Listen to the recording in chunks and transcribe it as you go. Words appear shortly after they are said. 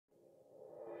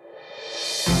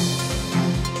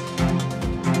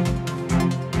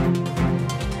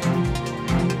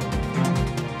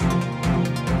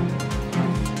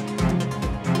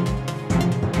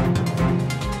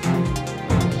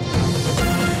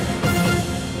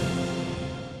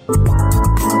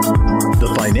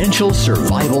Financial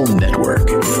Survival Network,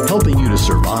 helping you to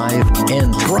survive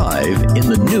and thrive in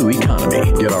the new economy.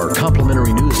 Get our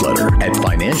complimentary newsletter at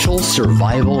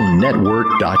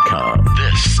financialsurvivalnetwork.com.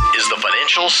 This is the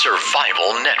Financial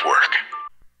Survival Network.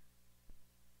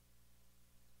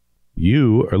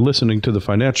 You are listening to the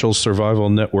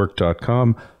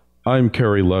financialsurvivalnetwork.com. I'm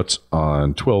Kerry Lutz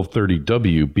on 1230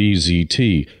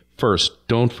 WBZT. First,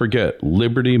 don't forget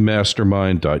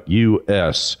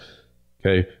libertymastermind.us.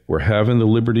 Okay, we're having the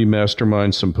Liberty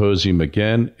Mastermind Symposium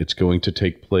again. It's going to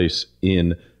take place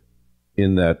in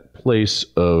that place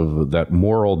of that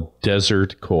moral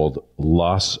desert called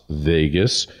Las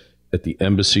Vegas at the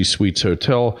Embassy Suites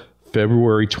Hotel,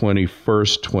 February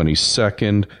 21st,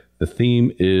 22nd. The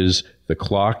theme is The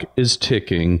Clock is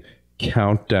Ticking,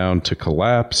 Countdown to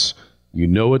Collapse. You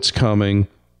know it's coming.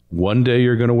 One day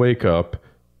you're going to wake up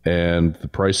and the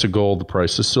price of gold, the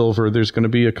price of silver, there's going to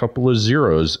be a couple of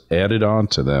zeros added on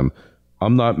to them.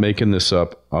 I'm not making this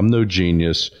up. I'm no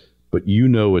genius, but you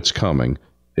know it's coming.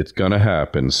 It's going to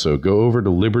happen. So go over to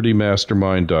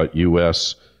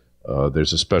libertymastermind.us.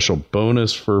 There's a special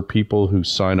bonus for people who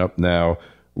sign up now.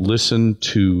 Listen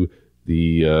to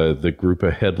the group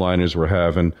of headliners we're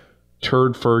having.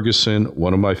 Turd Ferguson,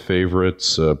 one of my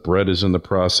favorites. Brett is in the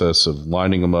process of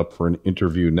lining him up for an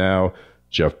interview now.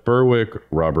 Jeff Berwick,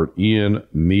 Robert Ian,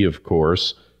 me, of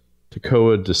course.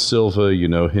 Tekoa Da Silva, you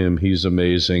know him. He's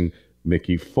amazing.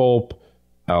 Mickey Fulp,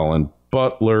 Alan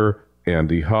Butler,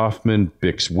 Andy Hoffman,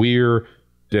 Bix Weir,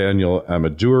 Daniel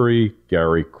Amaduri,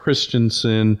 Gary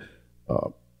Christensen,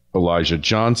 Elijah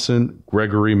Johnson,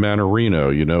 Gregory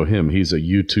Manarino, you know him. He's a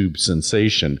YouTube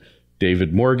sensation.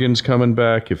 David Morgan's coming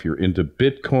back. If you're into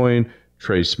Bitcoin,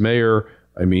 Trace Mayer.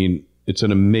 I mean, it's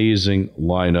an amazing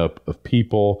lineup of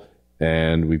people.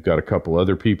 And we've got a couple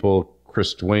other people.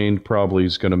 Chris Dwayne probably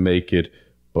is going to make it.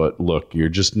 But look, you're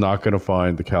just not going to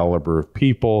find the caliber of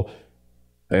people.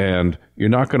 And you're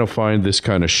not going to find this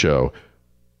kind of show.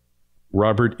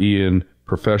 Robert Ian,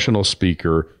 professional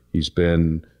speaker. He's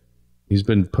been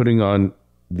putting on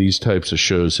these types of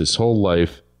shows his whole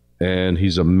life. And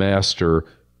he's a master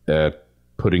at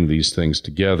putting these things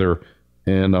together.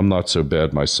 And I'm not so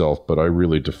bad myself, but I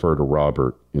really defer to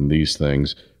Robert in these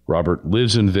things. Robert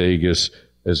lives in Vegas.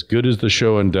 As good as the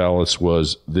show in Dallas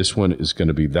was, this one is going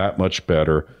to be that much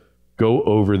better. Go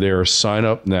over there, sign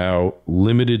up now,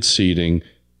 limited seating,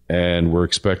 and we're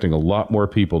expecting a lot more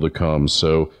people to come,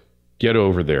 so get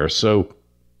over there. So,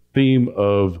 theme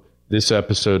of this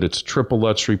episode, it's Triple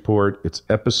Lutz Report. It's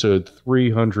episode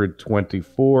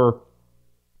 324.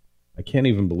 I can't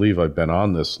even believe I've been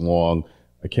on this long.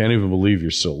 I can't even believe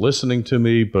you're still listening to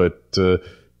me, but you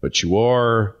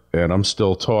are. And I'm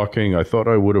still talking. I thought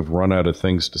I would have run out of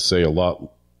things to say a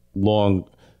lot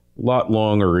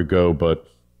longer ago, but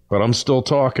I'm still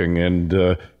talking. And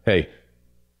hey,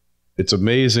 it's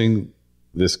amazing.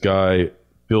 This guy,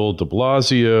 Bill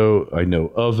DiBlasio, I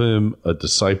know of him, a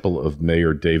disciple of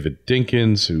Mayor David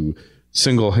Dinkins, who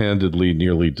single-handedly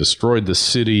nearly destroyed the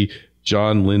city.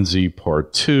 John Lindsay,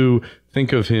 Part 2.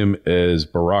 Think of him as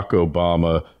Barack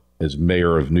Obama as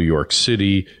mayor of New York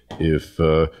City. If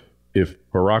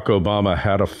Barack Obama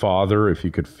had a father, if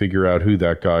you could figure out who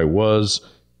that guy was,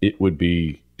 it would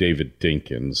be David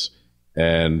Dinkins.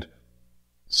 And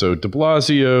so de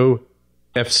Blasio,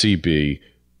 FCB,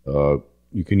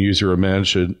 you can use your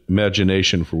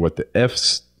imagination for what the F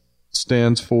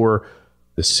stands for.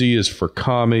 The C is for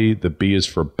commie, the B is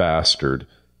for bastard.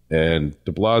 And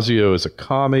de Blasio is a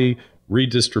commie,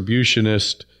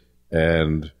 redistributionist,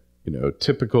 and, you know,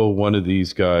 typical one of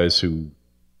these guys who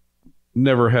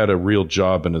never had a real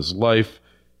job in his life,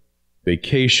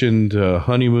 vacationed,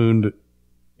 honeymooned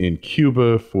in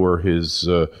Cuba for his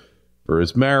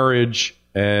marriage,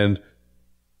 and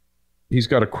he's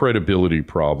got a credibility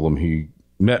problem. He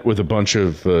met with a bunch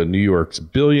of New York's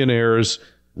billionaires,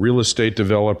 real estate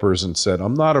developers, and said,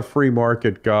 I'm not a free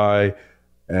market guy,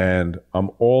 and I'm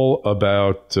all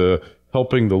about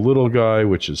helping the little guy,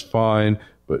 which is fine,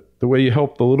 but the way you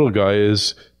help the little guy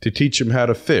is to teach him how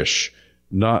to fish,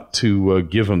 not to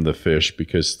give him the fish,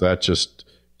 because that just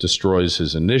destroys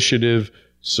his initiative.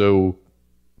 So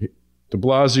de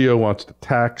Blasio wants to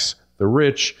tax the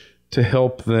rich to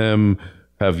help them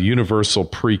have universal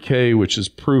pre-K, which is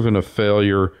proven a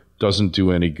failure, doesn't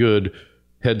do any good.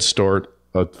 Head Start,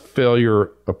 a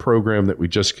failure, a program that we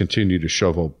just continue to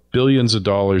shovel billions of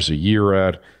dollars a year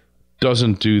at,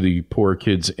 doesn't do the poor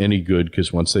kids any good,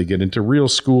 because once they get into real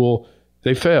school,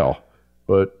 they fail.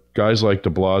 But guys like de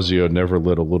Blasio never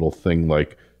let a little thing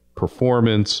like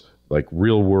performance, like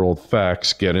real-world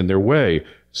facts get in their way.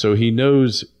 So he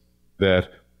knows that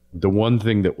the one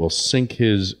thing that will sink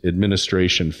his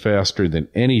administration faster than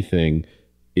anything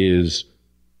is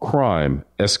crime,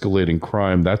 escalating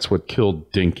crime. That's what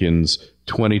killed Dinkins.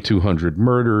 2,200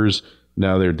 murders.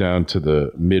 Now they're down to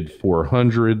the mid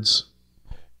 400s.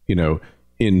 You know,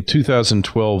 in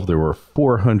 2012, there were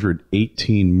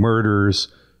 418 murders.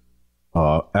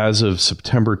 As of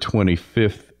September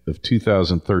 25th of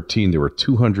 2013, there were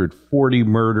 240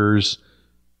 murders,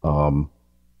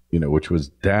 which was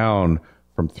down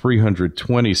from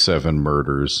 327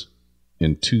 murders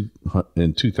in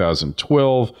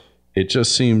 2012. It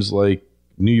just seems like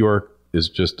New York is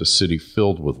just a city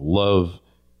filled with love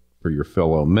for your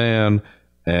fellow man.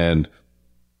 And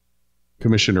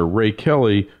Commissioner Ray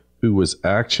Kelly, who was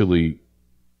actually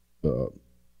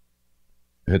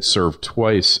had served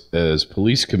twice as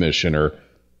police commissioner,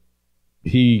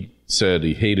 he said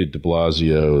he hated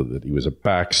DiBlasio, that he was a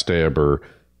backstabber,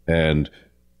 and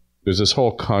there's this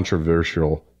whole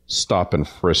controversial stop and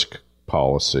frisk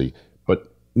policy.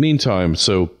 But meantime,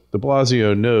 so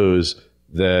DiBlasio knows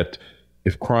that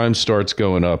if crime starts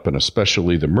going up, and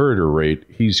especially the murder rate,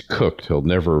 he's cooked. He'll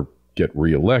never get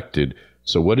reelected.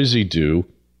 So what does he do?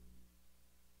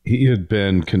 He had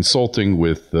been consulting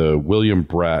with William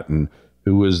Bratton,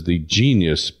 who was the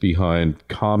genius behind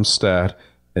CompStat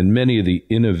and many of the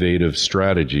innovative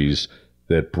strategies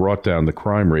that brought down the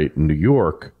crime rate in New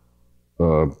York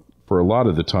for a lot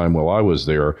of the time while I was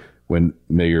there, when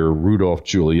Mayor Rudolph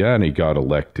Giuliani got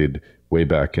elected way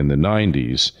back in the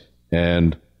 90s.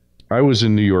 And I was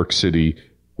in New York City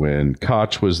when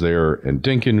Koch was there and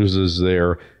Dinkins was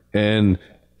there. And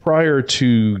prior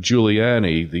to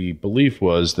Giuliani, the belief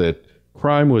was that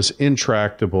crime was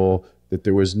intractable, that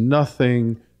there was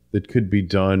nothing that could be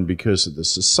done because of the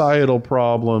societal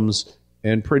problems,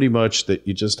 and pretty much that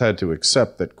you just had to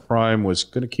accept that crime was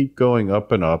going to keep going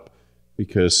up and up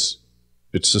because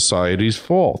it's society's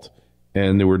fault.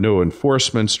 And there were no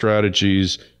enforcement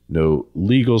strategies, no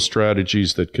legal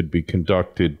strategies that could be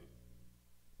conducted.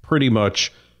 Pretty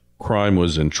much crime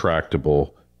was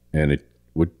intractable, and it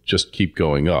would just keep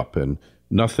going up. And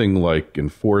nothing like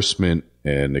enforcement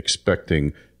and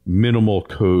expecting minimal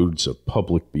codes of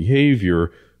public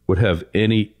behavior would have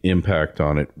any impact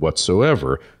on it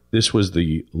whatsoever. This was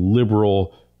the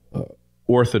liberal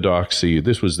orthodoxy.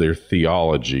 This was their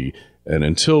theology. And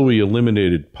until we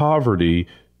eliminated poverty,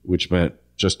 which meant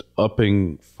just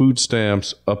upping food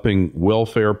stamps, upping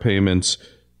welfare payments,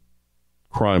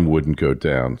 crime wouldn't go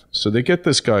down. So they get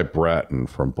this guy Bratton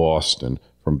from Boston,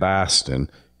 from Boston.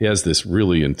 He has this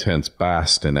really intense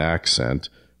Boston accent,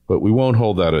 but we won't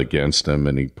hold that against him,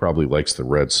 and he probably likes the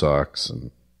Red Sox.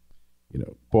 And,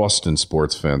 Boston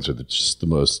sports fans are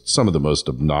some of the most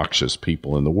obnoxious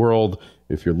people in the world.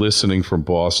 If you're listening from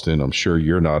Boston, I'm sure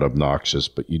you're not obnoxious,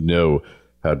 but you know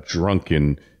how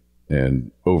drunken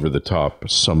and over the top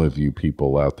some of you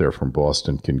people out there from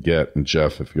Boston can get. And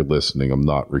Jeff, if you're listening, I'm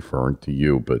not referring to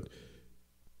you, but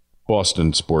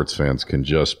Boston sports fans can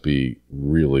just be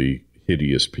really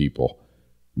hideous people.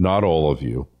 Not all of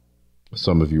you.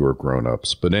 Some of you are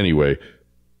grown-ups. But anyway,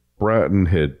 Bratton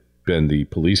had been the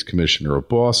police commissioner of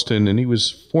Boston, and he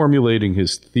was formulating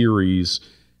his theories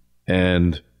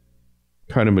and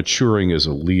kind of maturing as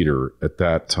a leader at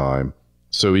that time.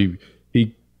 So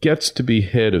he gets to be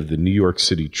head of the New York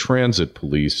City Transit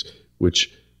Police,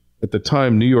 which at the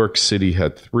time New York City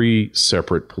had three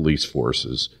separate police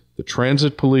forces: the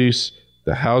Transit Police,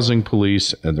 the Housing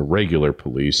Police, and the regular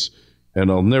police.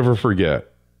 And I'll never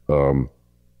forget,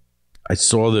 I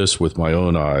saw this with my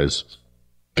own eyes.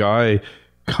 Guy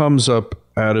comes up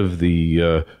out of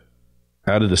the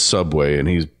subway, and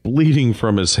he's bleeding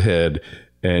from his head,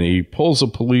 and he pulls a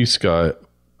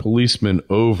policeman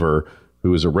over,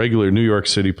 who is a regular New York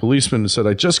City policeman, and said,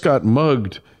 "I just got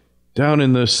mugged down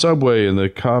in the subway." And the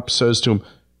cop says to him,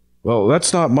 "Well,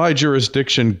 that's not my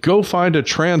jurisdiction. Go find a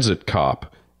transit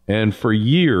cop." And for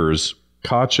years,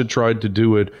 Koch had tried to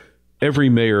do it. Every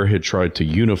mayor had tried to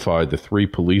unify the three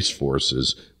police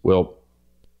forces. Well,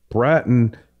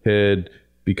 Bratton had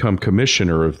become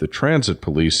commissioner of the transit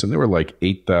police, and there were like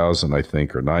 8,000, I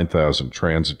think, or 9,000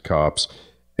 transit cops.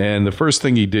 And the first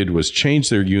thing he did was change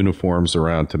their uniforms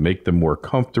around to make them more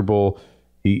comfortable.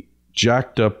 He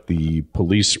jacked up the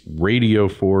police radio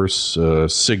force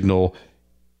signal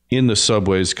in the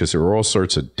subways because there were all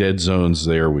sorts of dead zones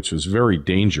there, which was very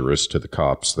dangerous to the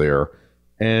cops there.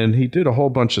 And he did a whole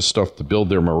bunch of stuff to build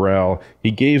their morale. He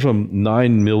gave them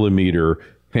 9mm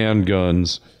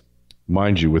handguns,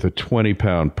 mind you, with a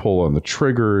 20-pound pull on the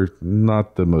trigger.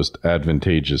 Not the most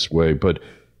advantageous way, but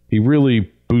he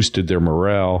really boosted their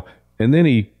morale. And then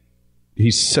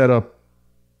he set up,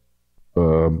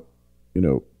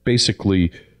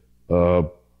 basically,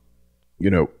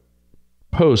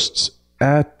 posts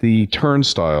at the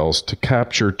turnstiles to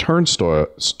capture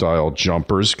turnstile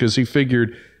jumpers because he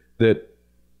figured that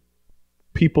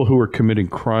people who were committing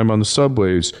crime on the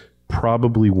subways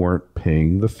probably weren't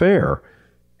paying the fare.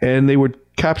 And they would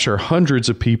capture hundreds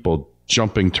of people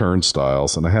jumping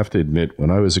turnstiles. And I have to admit,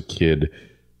 when I was a kid,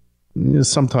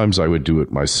 sometimes I would do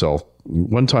it myself.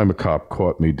 One time a cop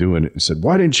caught me doing it and said,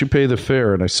 "Why didn't you pay the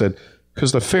fare?" And I said,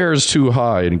 "Because the fare is too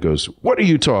high." And he goes, "What are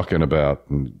you talking about?"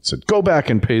 And he said, "Go back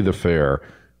and pay the fare."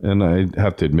 And I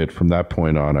have to admit, from that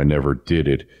point on, I never did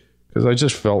it because I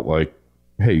just felt like,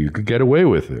 hey, you could get away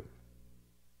with it.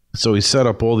 So he set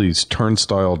up all these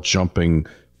turnstile jumping,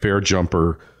 fare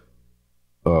jumper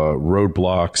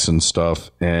roadblocks and stuff.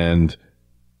 And,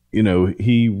 you know,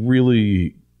 he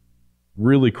really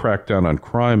cracked down on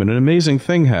crime. And an amazing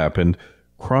thing happened.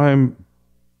 Crime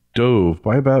dove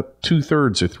by about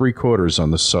 2/3 or 3/4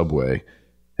 on the subway.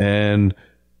 And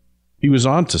he was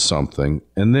onto something.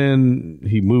 And then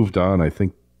he moved on. I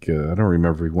think, I don't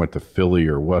remember if he went to Philly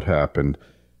or what happened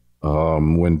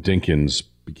when Dinkins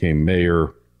became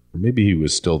mayor. Or maybe he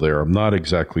was still there. I'm not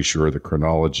exactly sure the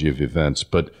chronology of events.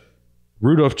 But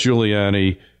Rudolph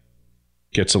Giuliani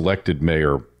gets elected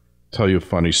mayor. I'll tell you a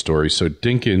funny story. So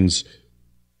Dinkins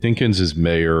is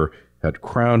mayor, had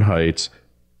Crown Heights.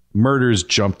 Murders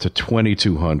jumped to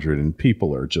 2,200, and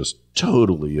people are just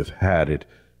totally have had it.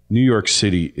 New York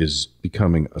City is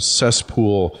becoming a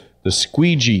cesspool. The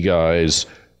squeegee guys,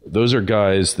 those are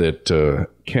guys that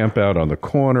camp out on the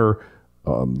corner.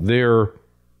 They're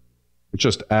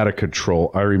just out of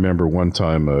control. I remember one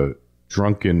time a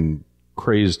drunken,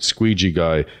 crazed squeegee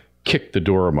guy kicked the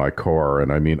door of my car.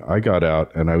 And I mean, I got out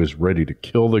and I was ready to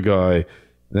kill the guy.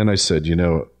 Then I said, you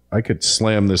know, I could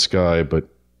slam this guy, but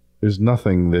there's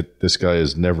nothing that this guy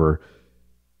has never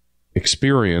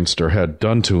experienced or had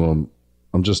done to him.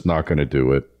 I'm just not going to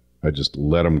do it. I just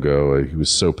let him go. He was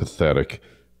so pathetic.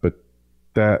 But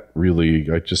that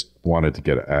really, I just wanted to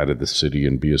get out of the city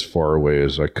and be as far away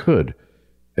as I could.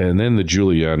 And then the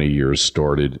Giuliani years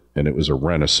started, and it was a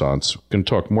renaissance. We can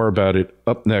talk more about it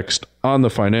up next on the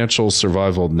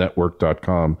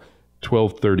financialsurvivalnetwork.com,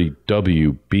 1230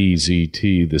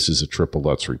 WBZT. This is a Triple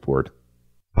Lutz Report.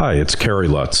 Hi, it's Kerry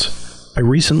Lutz. I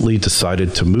recently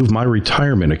decided to move my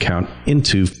retirement account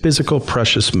into physical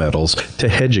precious metals to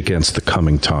hedge against the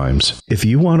coming times. If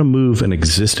you want to move an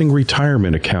existing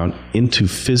retirement account into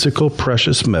physical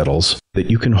precious metals that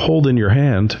you can hold in your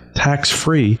hand,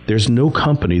 tax-free, there's no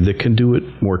company that can do it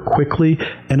more quickly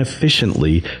and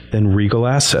efficiently than Regal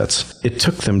Assets. It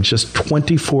took them just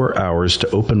 24 hours to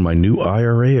open my new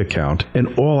IRA account, and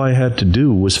all I had to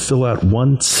do was fill out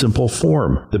one simple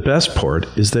form. The best part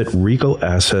is that Regal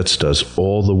Assets does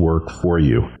all the work for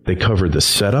you. They cover the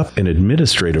setup and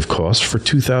administrative costs for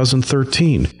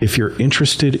 2013. If you're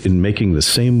interested in making the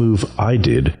same move I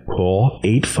did, call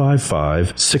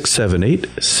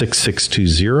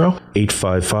 855-678-6620,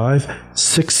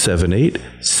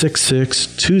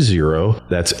 855-678-6620.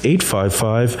 That's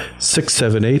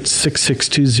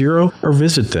 855-678-6620, or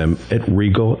visit them at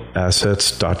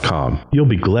regalassets.com. You'll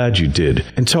be glad you did,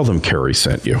 and tell them Kerry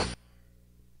sent you.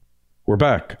 We're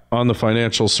back on the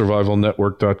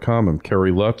financialsurvivalnetwork.com. I'm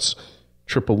Kerry Lutz.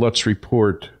 Triple Lutz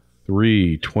Report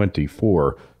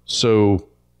 324. So,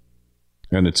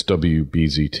 and it's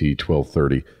WBZT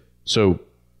 1230. So,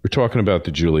 we're talking about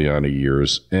the Giuliani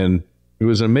years, and it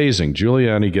was amazing.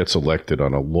 Giuliani gets elected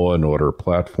on a law and order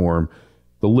platform.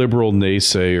 The liberal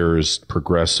naysayers,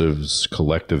 progressives,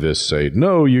 collectivists say,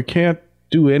 no, you can't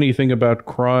do anything about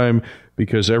crime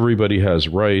because everybody has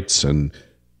rights and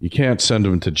you can't send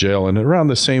them to jail. And around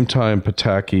the same time,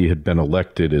 Pataki had been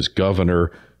elected as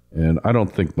governor, and I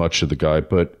don't think much of the guy,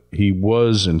 but he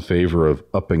was in favor of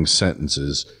upping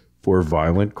sentences for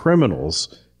violent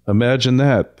criminals. Imagine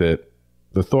that the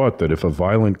thought that if a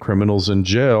violent criminal's in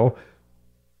jail,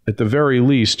 at the very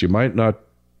least, you might not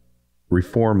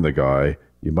reform the guy,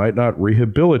 you might not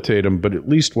rehabilitate him, but at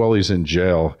least while he's in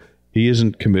jail, he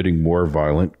isn't committing more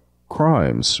violent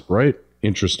crimes, right?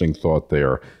 Interesting thought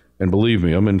there. And believe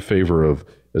me, I'm in favor of,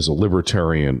 as a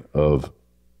libertarian, of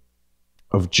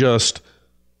just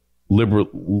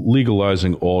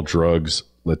legalizing all drugs.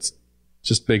 Let's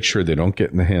just make sure they don't get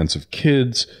in the hands of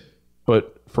kids.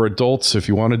 But for adults, if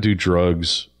you want to do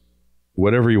drugs,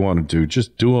 whatever you want to do,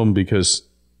 just do them, because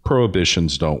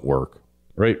prohibitions don't work,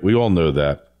 right? We all know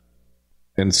that.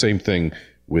 And same thing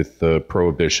with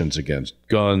prohibitions against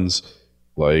guns.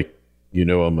 Like, you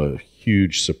know, I'm a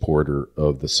huge supporter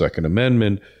of the Second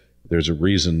Amendment. There's a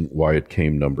reason why it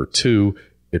came number 2.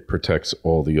 It protects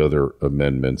all the other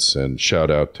amendments. And shout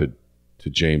out to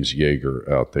James Yeager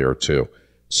out there, too.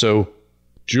 So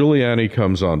Giuliani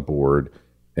comes on board,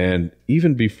 And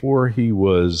even before he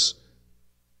was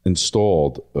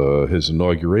installed, his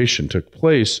inauguration took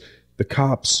place, the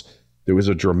cops, there was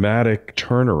a dramatic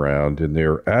turnaround in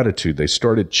their attitude. They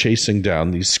started chasing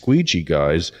down these squeegee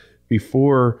guys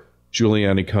before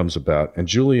Giuliani comes about. And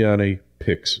Giuliani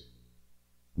picks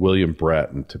William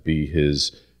Bratton to be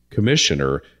his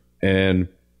commissioner. And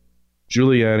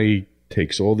Giuliani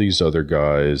takes all these other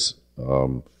guys.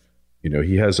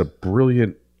 He has a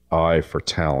brilliant eye for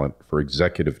talent, for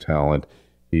executive talent.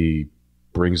 He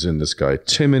brings in this guy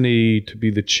Timoney to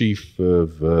be the chief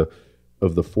of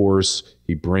the force.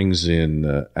 He brings in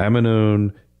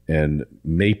Aminone and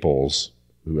Maples,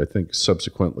 who I think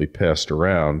subsequently passed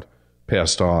on,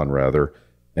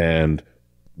 and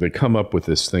they come up with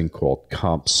this thing called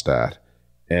CompStat.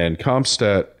 And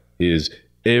CompStat is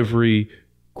every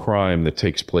crime that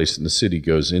takes place in the city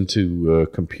goes into a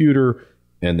computer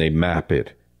and they map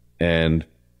it. And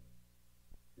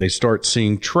they start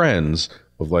seeing trends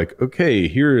of like, okay,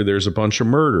 there's a bunch of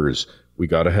murders. We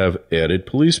got to have added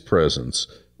police presence.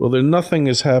 Well, nothing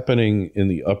is happening in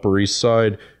the Upper East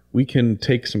Side. We can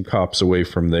take some cops away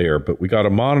from there, but we got to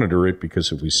monitor it,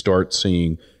 because if we start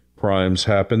seeing crimes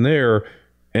happen there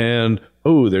and,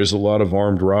 there's a lot of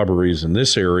armed robberies in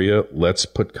this area, let's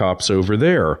put cops over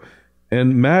there.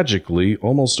 And magically,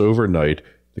 almost overnight,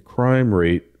 the crime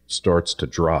rate starts to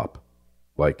drop,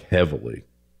 like heavily.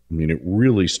 I mean, it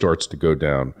really starts to go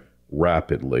down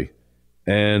rapidly.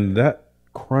 And that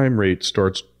crime rate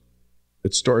starts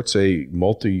a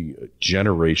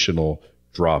multi-generational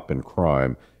drop in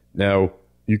crime. Now,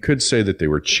 you could say that they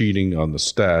were cheating on the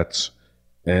stats,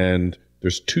 and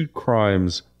there's two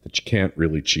crimes that you can't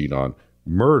really cheat on.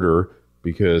 Murder,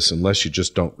 because unless you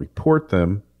just don't report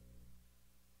them,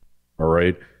 all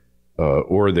right,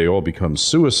 or they all become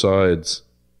suicides,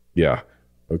 yeah,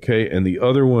 okay. And the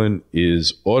other one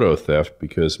is auto theft,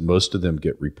 because most of them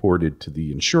get reported to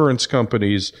the insurance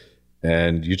companies,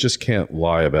 and you just can't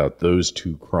lie about those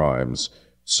two crimes.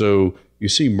 So you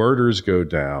see murders go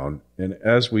down. And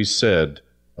as we said,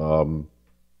 in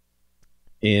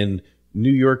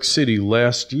New York City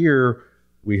last year,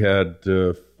 we had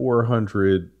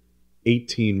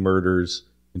 418 murders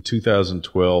in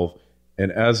 2012.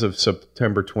 And as of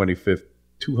September 25th,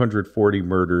 240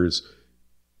 murders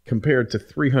compared to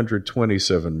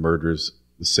 327 murders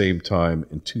the same time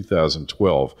in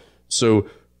 2012. So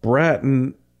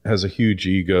Bratton has a huge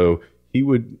ego.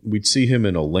 We'd see him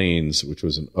in Elaine's, which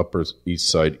was an Upper East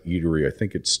Side eatery. I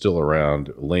think it's still around.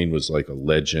 Elaine was like a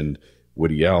legend.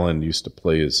 Woody Allen used to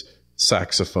play his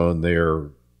saxophone there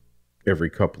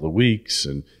every couple of weeks,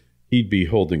 and he'd be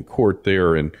holding court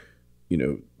there. And,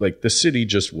 like the city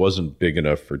just wasn't big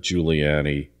enough for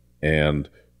Giuliani and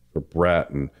for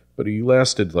Bratton. But he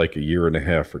lasted like a year and a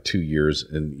half or 2 years,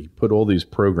 and he put all these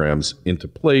programs into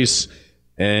place.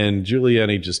 And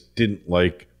Giuliani just didn't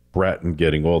like Bratton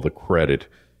getting all the credit.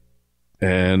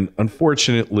 And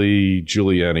unfortunately,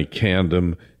 Giuliani canned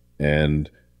him. And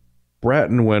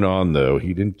Bratton went on, though.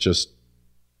 He didn't just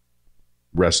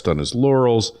rest on his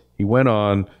laurels. He went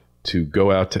on to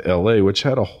go out to L.A., which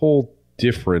had a whole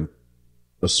different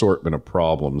assortment of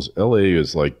problems. L.A.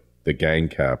 is like the gang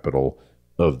capital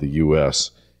of the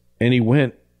U.S., and he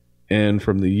went, and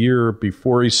from the year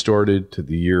before he started to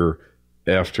the year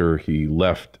after he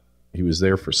left, he was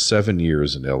there for 7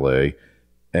 years in L.A.,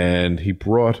 and he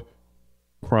brought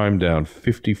crime down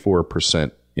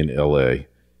 54% in L.A.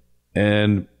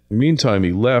 And in the meantime,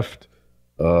 he left.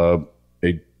 The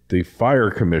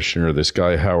fire commissioner, this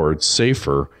guy Howard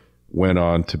Safer, went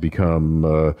on to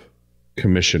become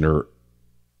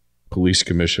police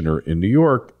commissioner in New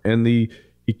York, and he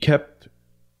kept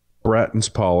Bratton's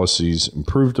policies,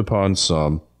 improved upon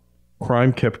some.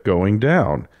 Crime kept going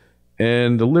down.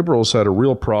 And the liberals had a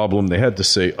real problem. They had to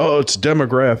say, it's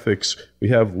demographics. We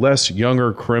have less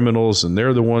younger criminals, and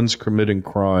they're the ones committing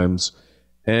crimes.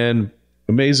 And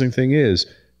amazing thing is,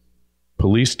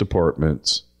 police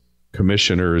departments,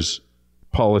 commissioners,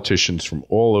 politicians from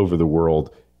all over the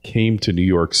world came to New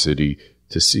York City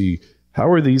to see, how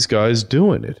are these guys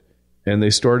doing it? And they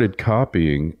started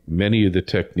copying many of the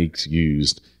techniques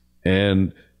used,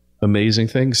 and amazing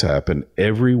things happened.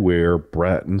 Everywhere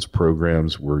Bratton's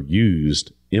programs were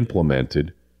used,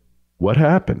 implemented, what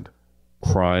happened?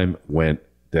 Crime went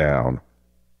down.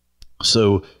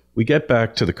 So we get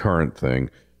back to the current thing.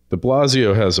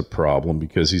 DiBlasio has a problem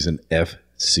because he's an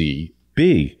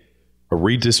FCB, a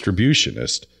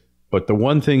redistributionist. But the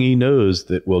one thing he knows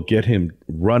that will get him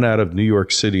run out of New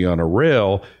York City on a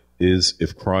rail is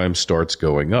if crime starts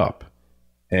going up.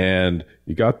 And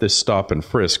you got this stop and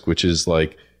frisk, which is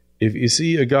like, if you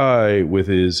see a guy with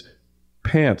his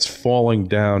pants falling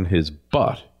down his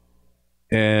butt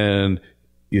and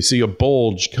you see a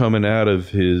bulge coming out of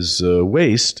his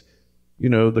waist,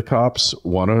 the cops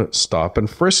want to stop and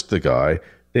frisk the guy.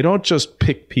 They don't just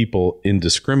pick people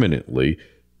indiscriminately.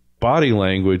 Body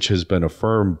language has been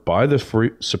affirmed by the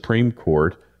Supreme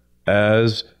Court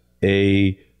as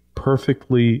a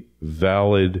perfectly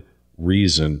valid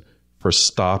reason for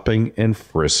stopping and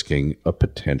frisking a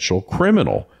potential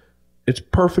criminal. It's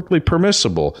perfectly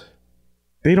permissible.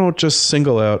 They don't just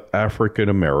single out African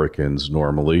Americans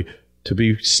normally to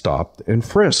be stopped and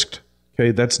frisked.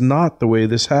 Okay, that's not the way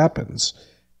this happens.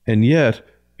 And yet,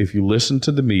 if you listen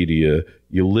to the media,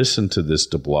 you listen to this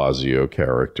de Blasio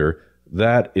character,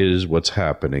 that is what's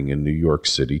happening in New York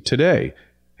City today.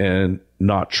 And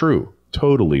not true.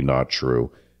 Totally not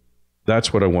true.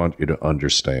 That's what I want you to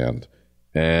understand.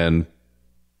 And,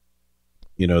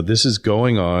 this is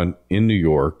going on in New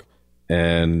York.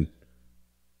 And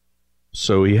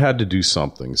so he had to do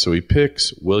something. So he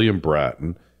picks William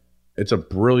Bratton. It's a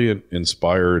brilliant,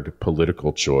 inspired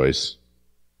political choice.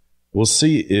 We'll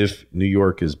see if New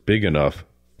York is big enough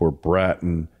for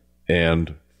Bratton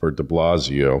and for de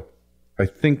Blasio. I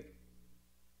think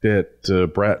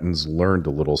that Bratton's learned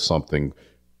a little something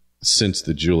since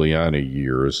the Giuliani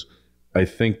years. I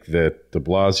think that de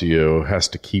Blasio has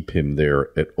to keep him there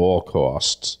at all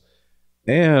costs.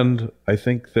 And I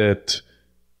think that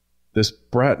this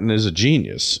Bratton is a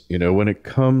genius. When it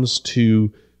comes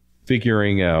to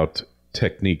figuring out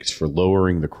techniques for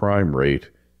lowering the crime rate,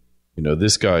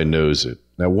 this guy knows it.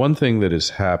 Now, one thing that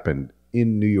has happened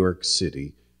in New York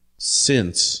City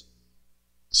since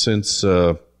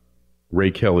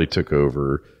Ray Kelly took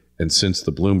over and since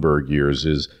the Bloomberg years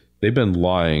is they've been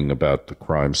lying about the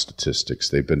crime statistics.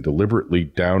 They've been deliberately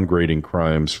downgrading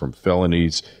crimes from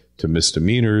felonies to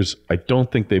misdemeanors. I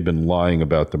don't think they've been lying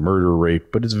about the murder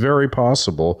rate, but it's very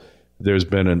possible there's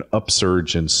been an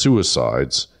upsurge in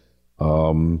suicides.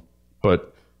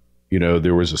 But,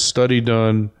 there was a study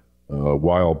done a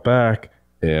while back,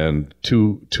 and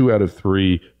two out of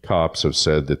three cops have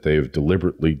said that they've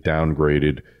deliberately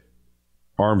downgraded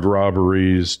armed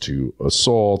robberies to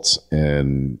assaults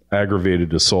and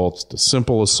aggravated assaults to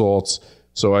simple assaults.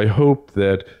 So I hope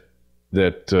that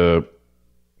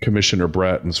Commissioner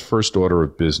Bratton's first order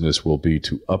of business will be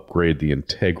to upgrade the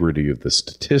integrity of the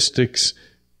statistics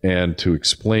and to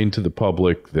explain to the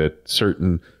public that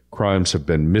certain crimes have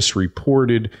been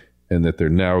misreported and that they're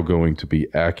now going to be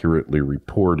accurately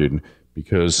reported,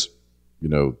 because,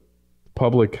 the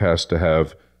public has to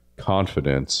have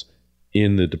confidence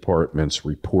in the department's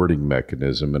reporting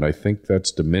mechanism. And I think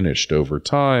that's diminished over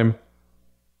time,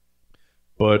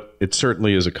 but it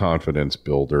certainly is a confidence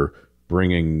builder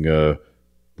bringing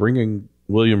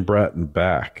William Bratton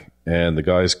back. And the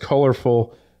guy's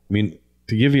colorful. I mean,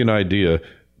 to give you an idea,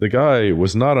 the guy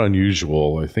was not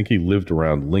unusual. I think he lived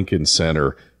around Lincoln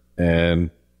Center,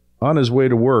 and on his way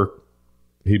to work,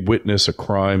 he'd witness a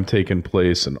crime taking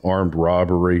place, an armed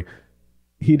robbery.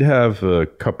 He'd have a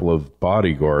couple of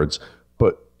bodyguards,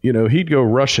 but, he'd go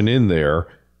rushing in there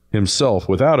himself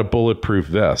without a bulletproof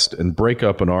vest and break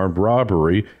up an armed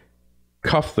robbery,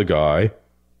 cuff the guy,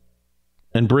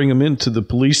 and bring him into the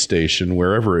police station,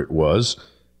 wherever it was,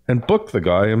 and book the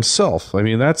guy himself. I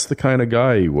mean, that's the kind of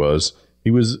guy he was. He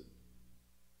was,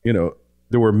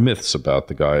 there were myths about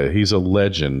the guy. He's a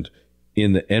legend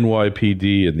in the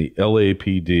NYPD and the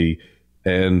LAPD,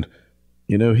 and,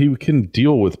 he can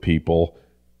deal with people.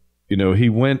 He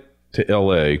went to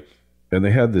LA, and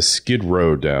they had this Skid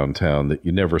Row downtown that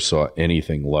you never saw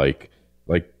anything like.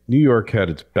 Like, New York had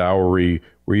its Bowery,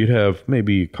 where you'd have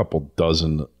maybe a couple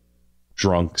dozen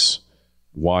drunks,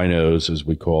 winos, as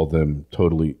we call them,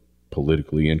 totally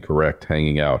politically incorrect,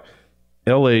 hanging out.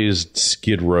 LA's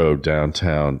Skid Row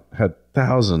downtown had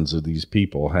thousands of these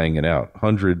people hanging out,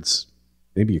 hundreds,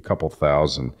 maybe a couple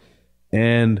thousand.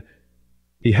 And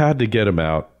he had to get them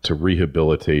out to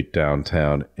rehabilitate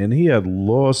downtown. And he had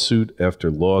lawsuit after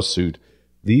lawsuit.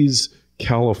 These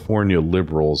California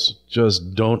liberals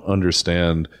just don't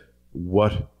understand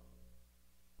what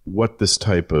this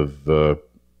type of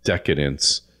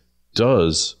decadence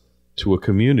does to a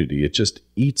community. It just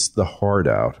eats the heart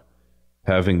out,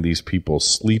 having these people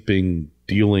sleeping,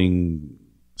 dealing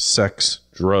sex,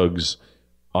 drugs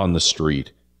on the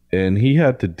street. And he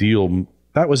had to deal,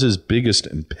 that was his biggest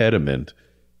impediment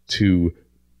to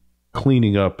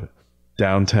cleaning up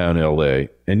downtown LA.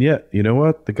 And yet, you know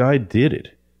what? The guy did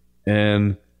it.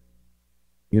 And,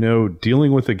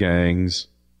 dealing with the gangs,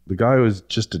 the guy was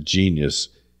just a genius.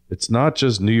 It's not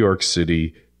just New York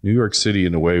City. New York City,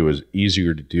 in a way, was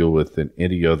easier to deal with than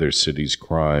any other city's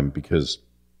crime, because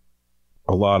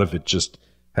a lot of it just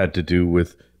had to do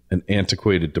with an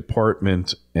antiquated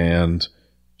department and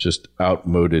just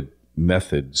outmoded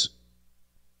methods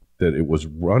that it was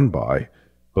run by.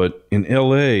 But in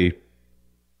LA,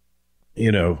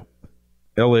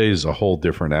 LA is a whole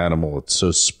different animal. It's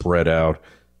so spread out,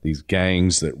 these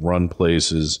gangs that run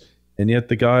places, and yet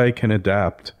the guy can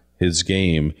adapt his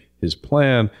game, his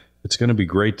plan. It's going to be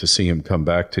great to see him come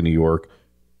back to New York.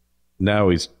 Now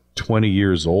he's 20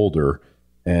 years older,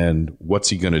 and what's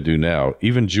he going to do now?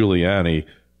 Even Giuliani,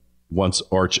 once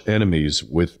arch enemies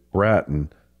with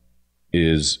Bratton,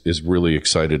 is really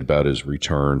excited about his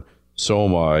return. So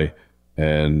am I,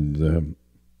 and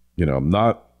I'm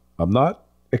not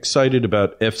excited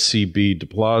about FCB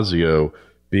DiBlasio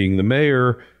being the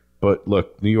mayor. But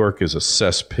look, New York is a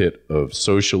cesspit of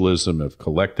socialism, of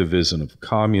collectivism, of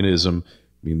communism. I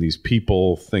mean, these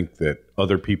people think that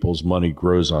other people's money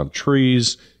grows on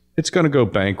trees. It's going to go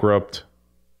bankrupt.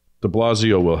 De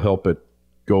Blasio will help it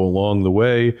go along the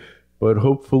way, but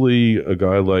hopefully a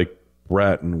guy like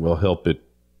Bratton will help it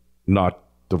not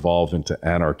devolve into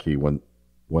anarchy when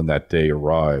that day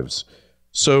arrives.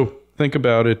 So think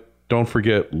about it. Don't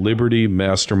forget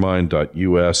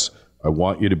libertymastermind.us. I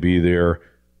want you to be there.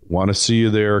 Want to see you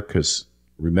there because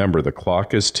remember, the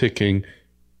clock is ticking.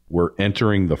 We're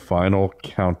entering the final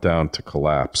countdown to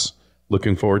collapse.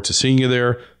 Looking forward to seeing you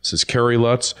there. This is Kerry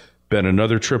Lutz. Been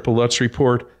another Triple Lutz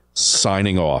Report.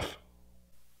 Signing off.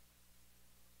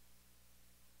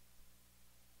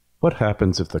 What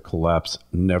happens if the collapse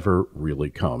never really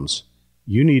comes?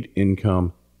 You need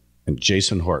income, and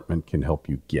Jason Hartman can help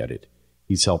you get it.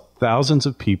 He's helped thousands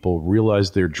of people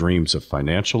realize their dreams of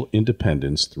financial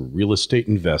independence through real estate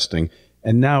investing,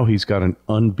 and now he's got an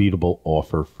unbeatable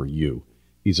offer for you.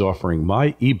 He's offering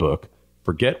my ebook,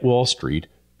 Forget Wall Street,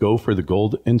 Go for the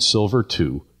Gold and Silver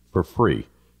Too, for free.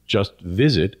 Just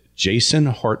visit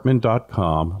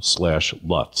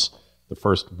jasonhartman.com/Lutz. The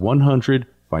first 100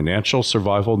 Financial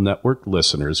Survival Network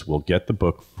listeners will get the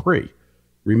book free.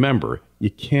 Remember, you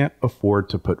can't afford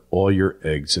to put all your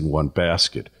eggs in one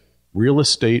basket. Real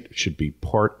estate should be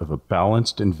part of a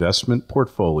balanced investment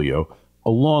portfolio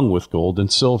along with gold and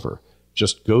silver.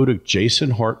 Just go to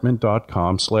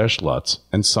jasonhartman.com/Lutz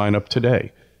and sign up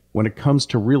today. When it comes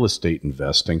to real estate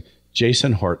investing,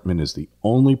 Jason Hartman is the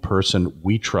only person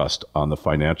we trust on the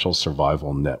Financial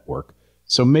Survival Network.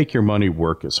 So make your money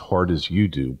work as hard as you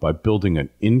do by building an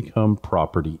income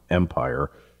property empire.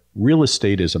 Real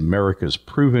estate is America's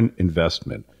proven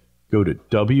investment. Go to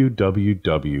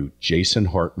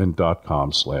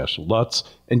www.jasonhartman.com/Lutz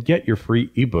and get your free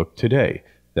ebook today.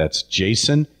 That's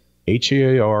Jason,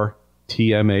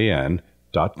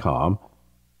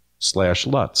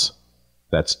 HARTMAN.com/Lutz.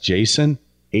 That's Jason,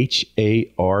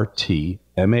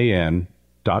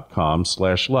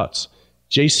 HARTMAN.com/Lutz.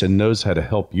 Jason knows how to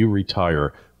help you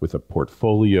retire with a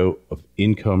portfolio of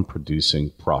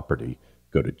income-producing property.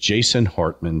 Go to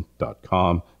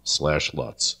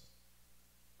jasonhartman.com/Lutz.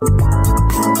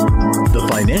 The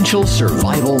Financial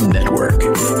Survival Network,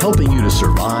 helping you to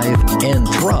survive and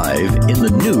thrive in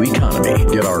the new economy.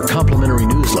 Get our complimentary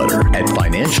newsletter at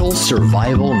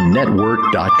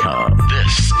financialsurvivalnetwork.com.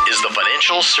 This is the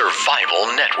Financial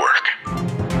Survival Network.